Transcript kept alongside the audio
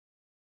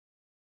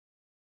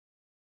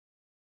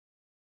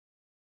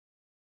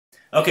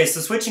Okay,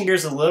 so switching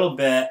gears a little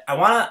bit, I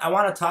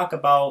wanna talk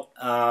about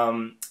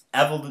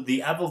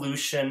the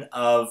evolution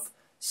of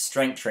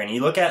strength training.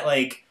 You look at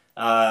like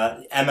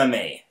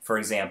MMA, for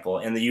example,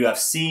 in the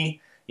UFC.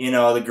 You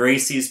know, the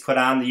Gracies put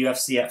on the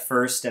UFC at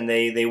first, and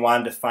they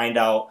wanted to find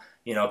out,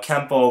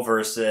 Kempo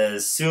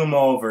versus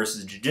Sumo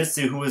versus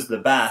Jiu-Jitsu, who was the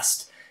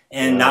best.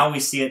 And Yeah. now we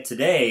see it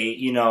today.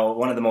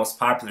 One of the most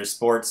popular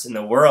sports in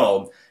the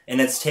world, and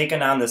it's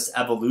taken on this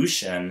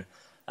evolution.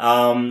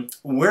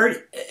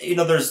 Where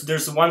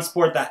there's one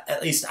sport that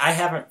at least I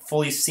haven't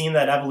fully seen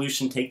that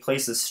evolution take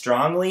place as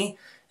strongly,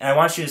 and I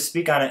want you to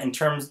speak on it in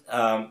terms.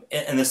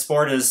 And the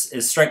sport is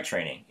strength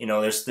training.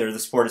 The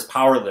sport is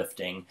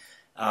powerlifting.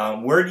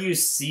 Where do you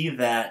see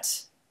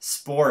that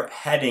sport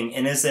heading,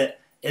 and is it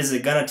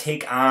going to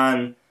take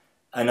on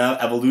an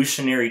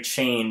evolutionary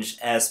change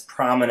as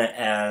prominent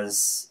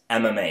as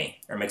MMA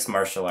or mixed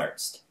martial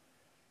arts?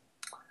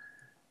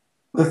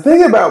 The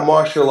thing about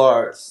martial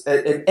arts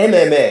and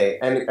MMA,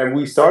 and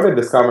we started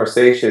this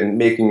conversation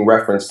making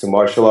reference to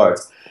martial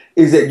arts,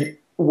 is that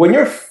when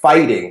you're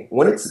fighting,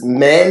 when it's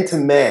man to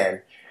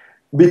man,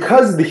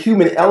 because the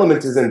human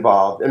element is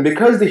involved, and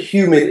because the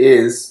human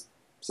is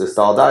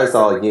systole,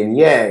 diastole, yin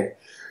yang,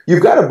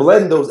 you've got to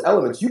blend those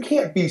elements. You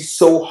can't be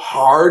so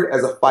hard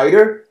as a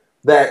fighter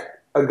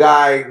that a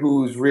guy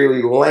who's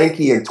really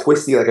lanky and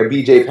twisty, like a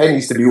BJ Penn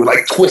used to be, would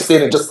like twist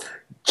in and just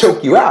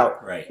choke you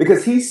out. Right.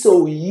 Because he's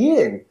so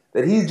yin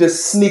that he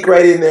just sneak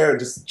right in there and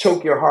just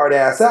choke your hard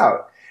ass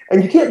out.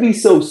 And you can't be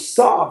so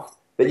soft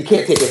that you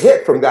can't take a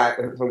hit from guy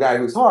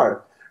who's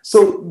hard.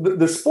 So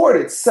the sport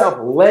itself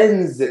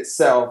lends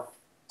itself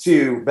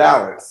to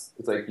balance.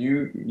 It's like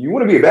you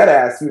want to be a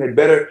badass, you had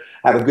better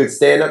have a good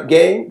stand-up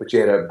game, but you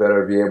had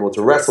better be able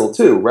to wrestle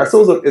too.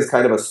 Wrestle's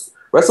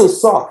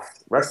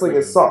soft. Wrestling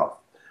is soft,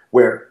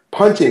 where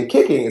punching,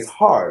 kicking is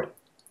hard.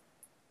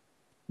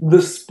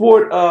 The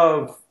sport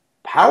of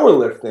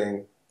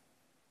powerlifting,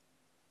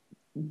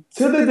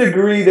 to the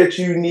degree that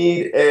you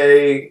need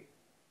a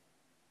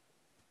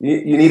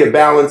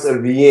balance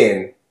of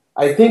yin,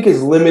 I think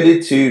is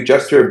limited to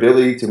just your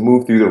ability to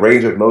move through the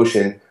range of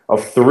motion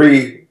of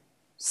three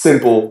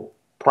simple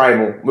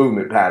primal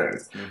movement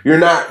patterns. You're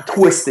not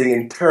twisting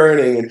and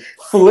turning and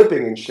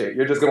flipping and shit.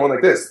 You're just going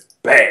like this,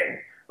 bang,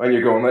 and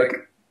you're going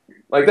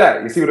like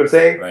that. You see what I'm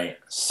saying? Right.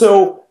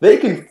 So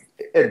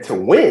and to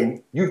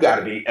win, you've got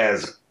to be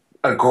as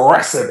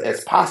aggressive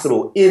as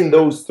possible in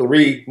those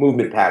three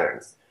movement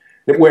patterns.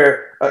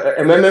 Where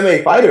an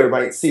MMA fighter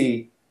might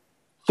see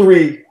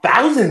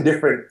 3,000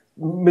 different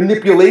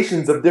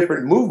manipulations of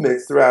different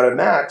movements throughout a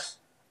match,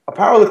 a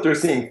powerlifter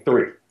is seeing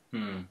three.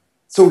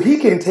 So he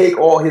can take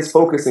all his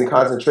focus and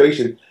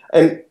concentration,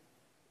 and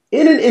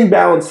in an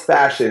imbalanced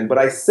fashion, but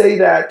I say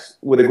that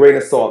with a grain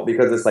of salt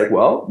because it's like,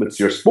 well, it's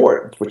your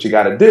sport. It's what you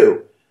got to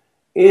do.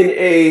 In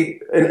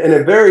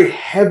a very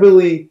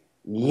heavily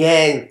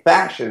yang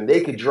fashion,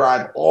 they could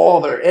drive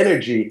all their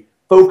energy,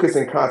 focus,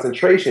 and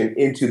concentration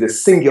into the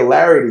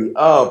singularity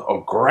of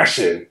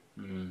aggression,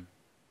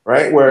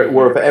 right? Where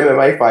if an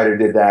MMA fighter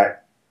did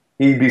that,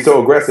 he'd be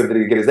so aggressive that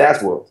he'd get his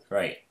ass whooped.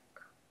 Right.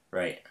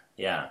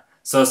 Yeah.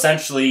 So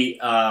essentially,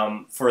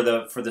 for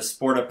the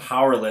sport of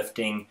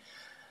powerlifting,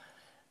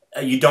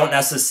 you don't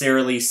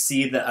necessarily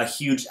see a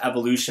huge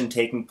evolution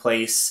taking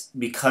place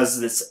because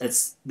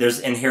there's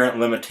inherent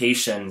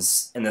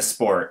limitations in the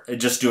sport.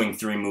 Just doing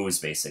three moves,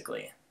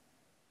 basically.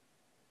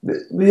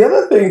 The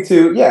other thing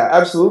too, yeah,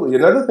 absolutely.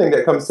 Another thing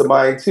that comes to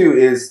mind too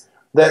is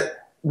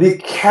that the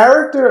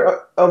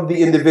character of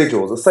the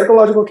individuals, the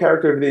psychological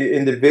character of the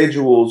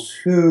individuals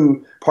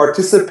who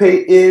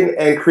participate in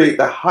and create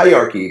the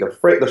hierarchy,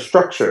 the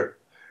structure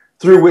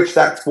through which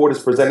that sport is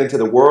presented to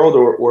the world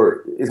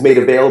or is made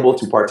available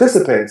to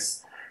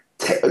participants,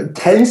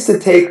 tends to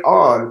take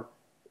on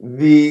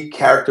the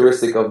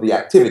characteristic of the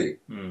activity.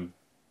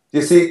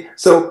 You see,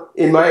 so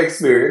in my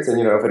experience, and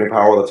if any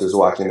powerlifters are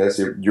watching this,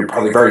 you're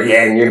probably very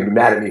yang, you're going to be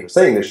mad at me for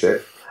saying this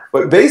shit,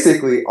 but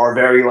basically are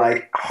very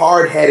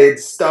hard-headed,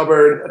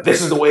 stubborn,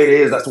 this is the way it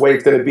is, that's the way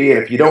it's going to be,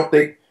 and if you don't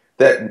think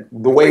that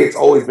the way it's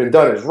always been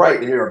done is right,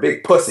 then you're a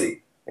big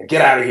pussy, and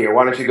get out of here,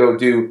 why don't you go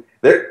do,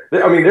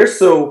 they're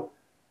so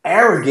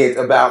arrogant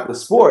about the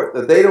sport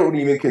that they don't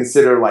even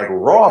consider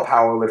raw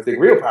powerlifting,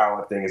 real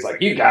powerlifting. It's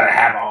like you gotta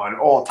have on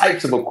all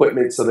types of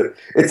equipment so that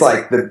it's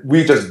like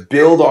we just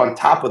build on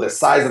top of the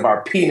size of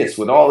our penis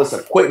with all this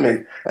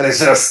equipment, and it's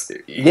just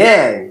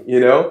yang,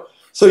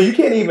 So you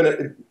can't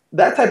even,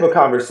 that type of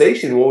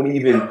conversation you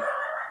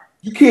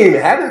can't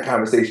even have that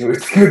conversation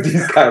with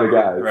these kind of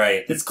guys.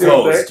 Right. It's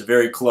closed,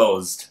 very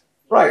closed.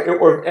 Right,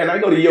 and I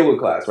go to yoga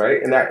class,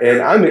 right?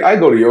 I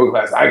go to yoga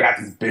class. I got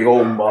these big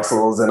old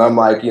muscles, and I'm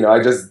like,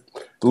 I just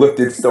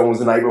lifted stones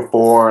the night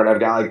before, and I've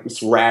got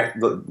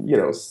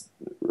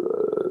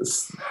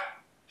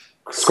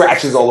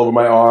scratches all over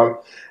my arm.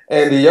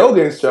 And the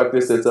yoga instructor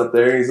sits up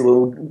there, and he's a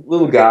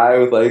little guy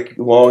with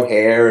long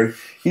hair, and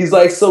he's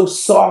so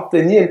soft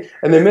and yin.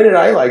 And the minute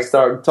I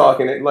start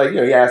talking,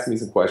 he asked me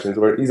some questions.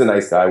 He's a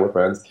nice guy, we're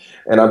friends,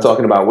 and I'm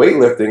talking about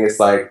weightlifting. It's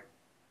like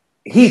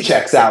he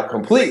checks out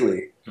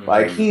completely.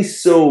 Like, Mm-hmm.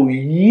 he's so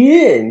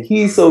yin,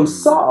 he's so Mm-hmm.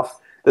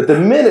 soft that the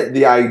minute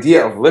the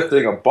idea of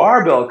lifting a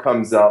barbell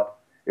comes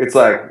up, it's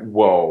like,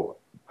 whoa,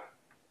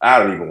 I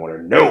don't even want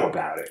to know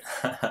about it.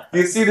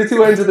 You see the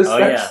two ends of the Oh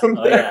yeah. spectrum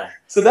Oh there? yeah.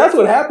 So that's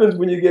what happens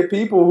when you get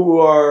people who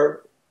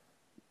are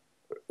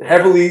Yeah.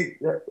 heavily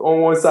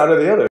on one side or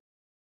the other.